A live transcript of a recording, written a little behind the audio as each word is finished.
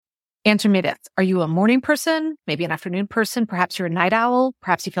Answer me this. Are you a morning person? Maybe an afternoon person? Perhaps you're a night owl.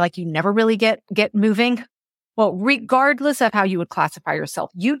 Perhaps you feel like you never really get moving. Well, regardless of how you would classify yourself,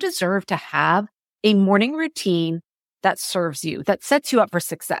 you deserve to have a morning routine that serves you, that sets you up for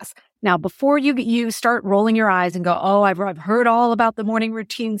success. Now, before you start rolling your eyes and go, oh, I've heard all about the morning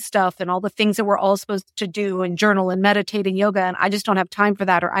routine stuff and all the things that we're all supposed to do and journal and meditate and yoga, and I just don't have time for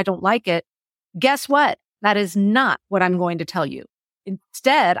that or I don't like it. Guess what? That is not what I'm going to tell you.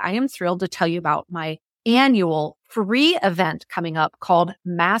 Instead, I am thrilled to tell you about my annual free event coming up called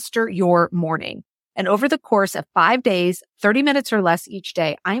Master Your Morning. And over the course of 5 days, 30 minutes or less each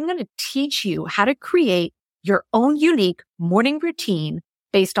day, I'm going to teach you how to create your own unique morning routine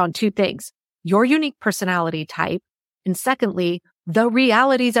based on two things: your unique personality type, and secondly, the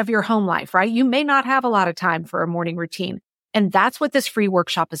realities of your home life, right? You may not have a lot of time for a morning routine. And that's what this free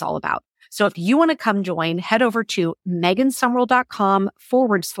workshop is all about. So if you want to come join, head over to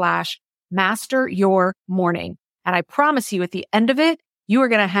megansumrell.com/master your morning. And I promise you at the end of it, you are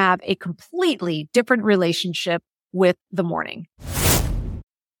going to have a completely different relationship with the morning. All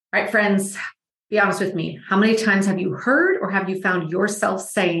right, friends, be honest with me. How many times have you heard or have you found yourself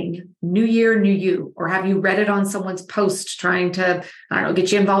saying, new year, new you? Or have you read it on someone's post trying to,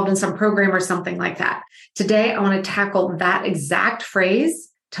 get you involved in some program or something like that? Today, I want to tackle that exact phrase,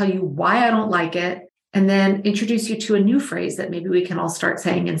 tell you why I don't like it, and then introduce you to a new phrase that maybe we can all start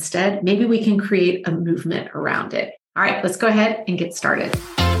saying instead. Maybe we can create a movement around it. All right, let's go ahead and get started.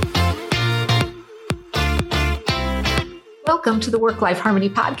 Welcome to the Work-Life Harmony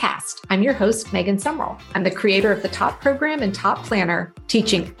Podcast. I'm your host, Megan Sumrell. I'm the creator of the Top Program and Top Planner,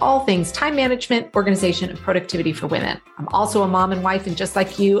 teaching all things time management, organization, and productivity for women. I'm also a mom and wife, and just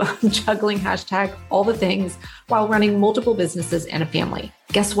like you, I'm juggling all the things while running multiple businesses and a family.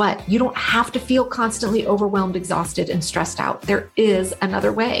 Guess what? You don't have to feel constantly overwhelmed, exhausted, and stressed out. There is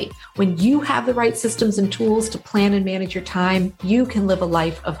another way. When you have the right systems and tools to plan and manage your time, you can live a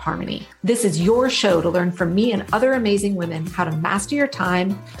life of harmony. This is your show to learn from me and other amazing women how to master your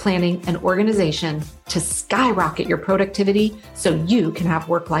time, planning, and organization to skyrocket your productivity so you can have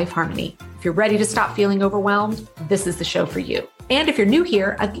work-life harmony. If you're ready to stop feeling overwhelmed, this is the show for you. And if you're new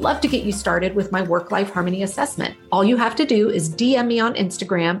here, I'd love to get you started with my work-life harmony assessment. All you have to do is DM me on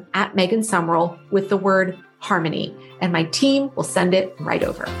Instagram at Megan Sumrell with the word harmony, and my team will send it right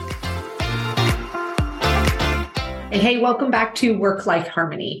over. And hey, welcome back to Work-Life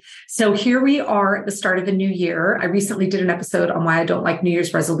Harmony. So here we are at the start of a new year. I recently did an episode on why I don't like New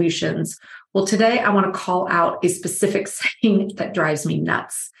Year's resolutions. Well, today I want to call out a specific saying that drives me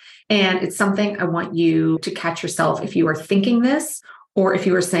nuts. And it's something I want you to catch yourself if you are thinking this or if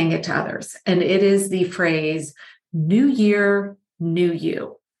you are saying it to others. And it is the phrase, new year, new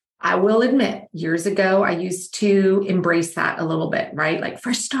you. I will admit, years ago, I used to embrace that a little bit, right? Like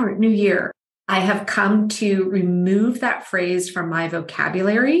fresh start, new year. I have come to remove that phrase from my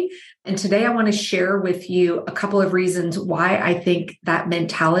vocabulary. And today I want to share with you a couple of reasons why I think that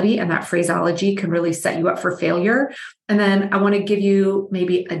mentality and that phraseology can really set you up for failure. And then I want to give you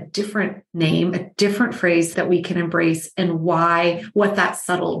maybe a different name, a different phrase that we can embrace and what that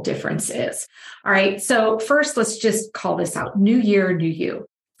subtle difference is. All right. So first, let's just call this out. New year, new you.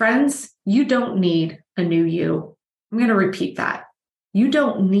 Friends, you don't need a new you. I'm going to repeat that. You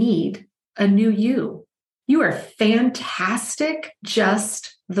don't need a new you. You are fantastic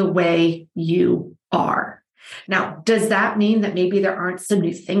just the way you are. Now, does that mean that maybe there aren't some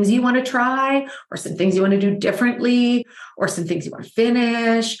new things you want to try or some things you want to do differently or some things you want to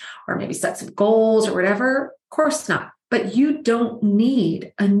finish or maybe set some goals or whatever? Of course not. But you don't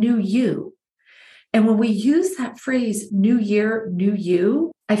need a new you. And when we use that phrase, new year, new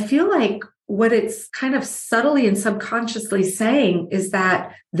you, I feel like what it's kind of subtly and subconsciously saying is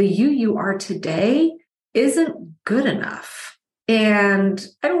that the you are today isn't good enough. And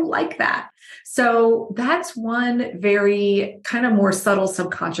I don't like that. So that's one very kind of more subtle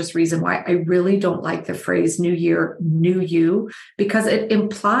subconscious reason why I really don't like the phrase new year, new you, because it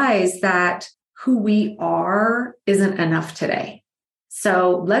implies that who we are isn't enough today.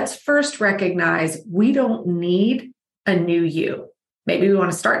 So let's first recognize we don't need a new you. Maybe we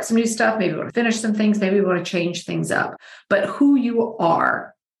want to start some new stuff. Maybe we want to finish some things. Maybe we want to change things up. But who you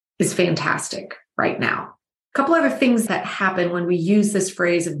are is fantastic right now. A couple other things that happen when we use this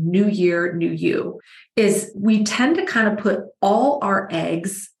phrase of new year, new you is we tend to kind of put all our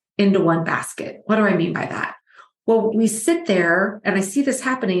eggs into one basket. What do I mean by that? Well, we sit there, and I see this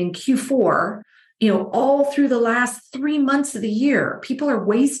happening in Q4, all through the last 3 months of the year. People are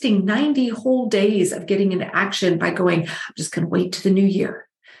wasting 90 whole days of getting into action by going, I'm just going to wait to the new year.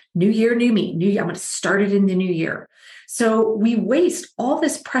 New year, new me. I'm going to start it in the new year. So we waste all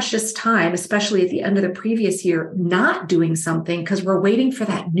this precious time, especially at the end of the previous year, not doing something because we're waiting for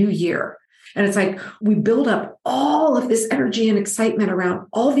that new year. And it's like we build up all of this energy and excitement around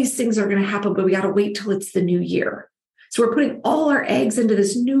all these things are going to happen, but we got to wait till it's the new year. So we're putting all our eggs into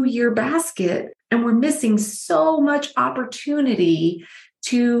this new year basket, and we're missing so much opportunity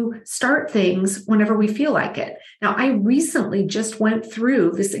to start things whenever we feel like it. Now, I recently just went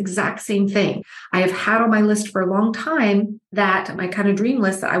through this exact same thing. I have had on my list for a long time that my kind of dream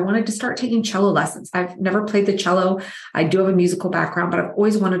list that I wanted to start taking cello lessons. I've never played the cello. I do have a musical background, but I've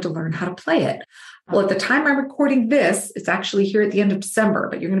always wanted to learn how to play it. Well, at the time I'm recording this, it's actually here at the end of December,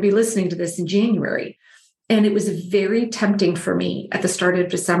 but you're going to be listening to this in January. And it was very tempting for me at the start of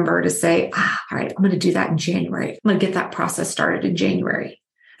December to say, all right, I'm going to do that in January. I'm going to get that process started in January.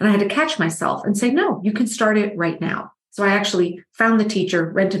 And I had to catch myself and say, no, you can start it right now. So I actually found the teacher,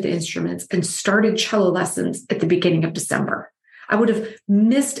 rented the instruments, and started cello lessons at the beginning of December. I would have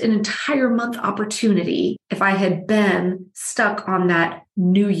missed an entire month opportunity if I had been stuck on that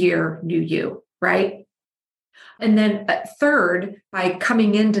new year, new you, right? And then third, by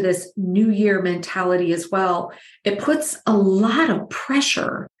coming into this new year mentality as well, it puts a lot of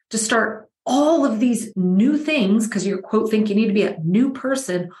pressure to start all of these new things because you quote think you need to be a new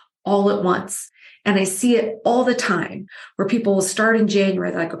person all at once. And I see it all the time where people will start in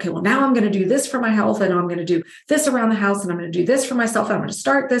January. They're like, okay, well, now I'm going to do this for my health, and I'm going to do this around the house, and I'm going to do this for myself, and I'm going to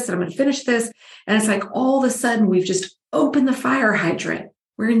start this, and I'm going to finish this. And it's like all of a sudden we've just opened the fire hydrant,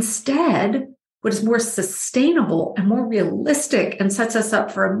 where instead what is more sustainable and more realistic and sets us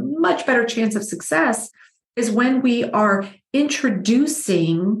up for a much better chance of success is when we are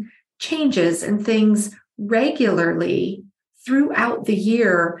introducing changes and things regularly throughout the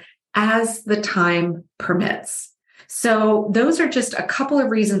year as the time permits. So those are just a couple of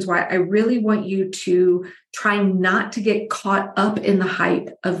reasons why I really want you to try not to get caught up in the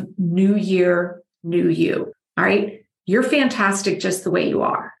hype of new year, new you. All right. You're fantastic just the way you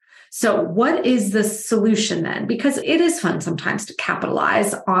are. So what is the solution then? Because it is fun sometimes to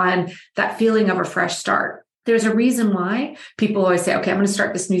capitalize on that feeling of a fresh start. There's a reason why people always say, okay, I'm going to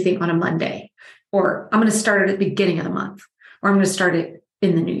start this new thing on a Monday, or I'm going to start it at the beginning of the month, or I'm going to start it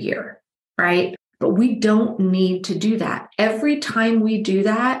in the new year, right? But we don't need to do that. Every time we do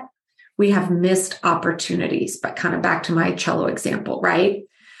that, we have missed opportunities, but kind of back to my cello example, right?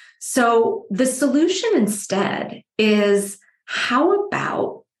 So the solution instead is how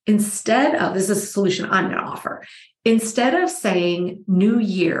about instead of, this is a solution I'm going to offer, instead of saying new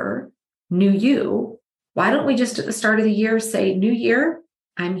year, new you, why don't we just at the start of the year say, new year,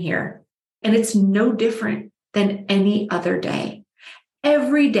 I'm here. And it's no different than any other day.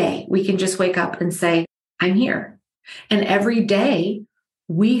 Every day we can just wake up and say, I'm here. And every day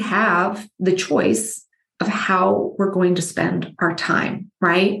we have the choice of how we're going to spend our time,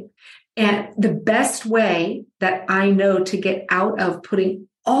 right? And the best way that I know to get out of putting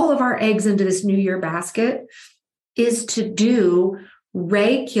all of our eggs into this new year basket is to do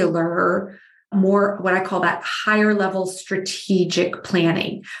regular, more what I call that higher level strategic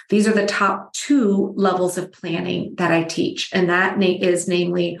planning. These are the top 2 levels of planning that I teach. And that is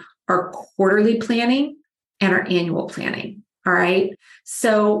namely our quarterly planning and our annual planning. All right.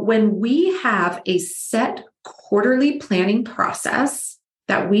 So when we have a set quarterly planning process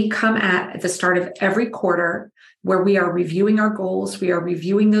that we come at the start of every quarter, where we are reviewing our goals, we are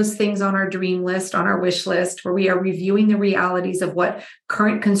reviewing those things on our dream list, on our wish list, where we are reviewing the realities of what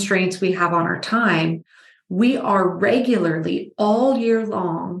current constraints we have on our time, we are regularly all year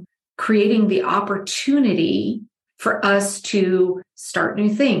long creating the opportunity for us to start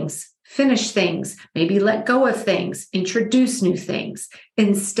new things, finish things, maybe let go of things, introduce new things,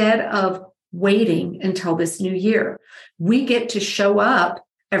 instead of waiting until this new year. We get to show up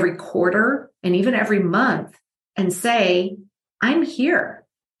every quarter and even every month and say, I'm here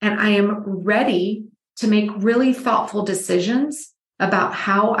and I am ready to make really thoughtful decisions about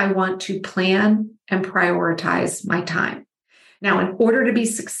how I want to plan and prioritize my time. Now, in order to be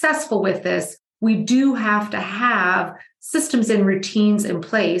successful with this, we do have to have systems and routines in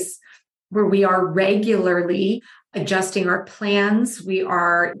place where we are regularly adjusting our plans. We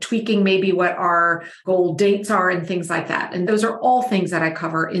are tweaking maybe what our goal dates are and things like that. And those are all things that I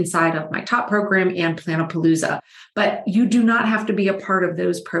cover inside of my top program and Planapalooza. But you do not have to be a part of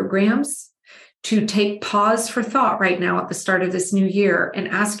those programs to take pause for thought right now at the start of this new year and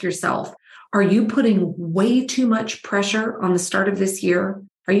ask yourself, are you putting way too much pressure on the start of this year?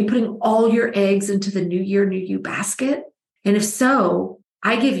 Are you putting all your eggs into the new year, new you basket? And if so,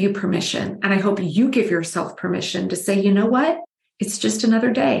 I give you permission, and I hope you give yourself permission to say, you know what? It's just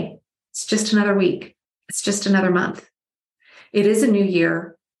another day. It's just another week. It's just another month. It is a new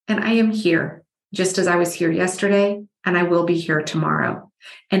year, and I am here just as I was here yesterday, and I will be here tomorrow.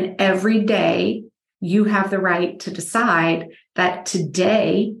 And every day you have the right to decide that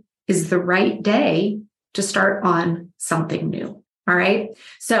today is the right day to start on something new. All right.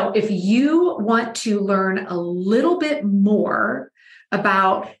 So if you want to learn a little bit more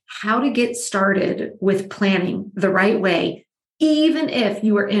about how to get started with planning the right way, even if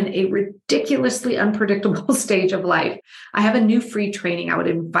you are in a ridiculously unpredictable stage of life, I have a new free training I would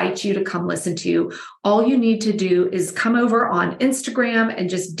invite you to come listen to. All you need to do is come over on Instagram and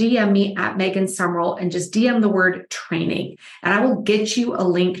just DM me at Megan Sumrell and just DM the word training, and I will get you a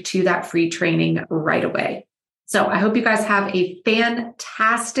link to that free training right away. So I hope you guys have a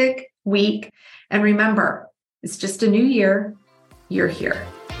fantastic week. And remember, it's just a new year. You're here.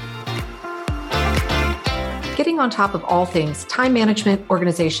 Getting on top of all things time management,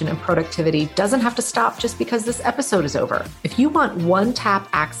 organization, and productivity doesn't have to stop just because this episode is over. If you want one-tap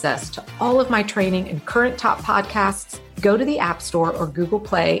access to all of my training and current top podcasts, go to the App Store or Google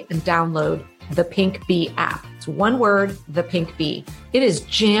Play and download the Pink Bee app. It's one word, the Pink Bee. It is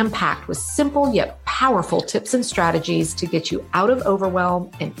jam-packed with simple yet powerful tips and strategies to get you out of overwhelm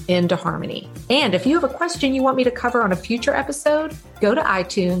and into harmony. And if you have a question you want me to cover on a future episode, go to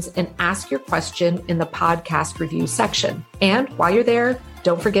iTunes and ask your question in the podcast review section. And while you're there,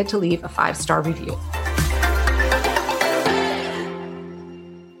 don't forget to leave a 5-star review.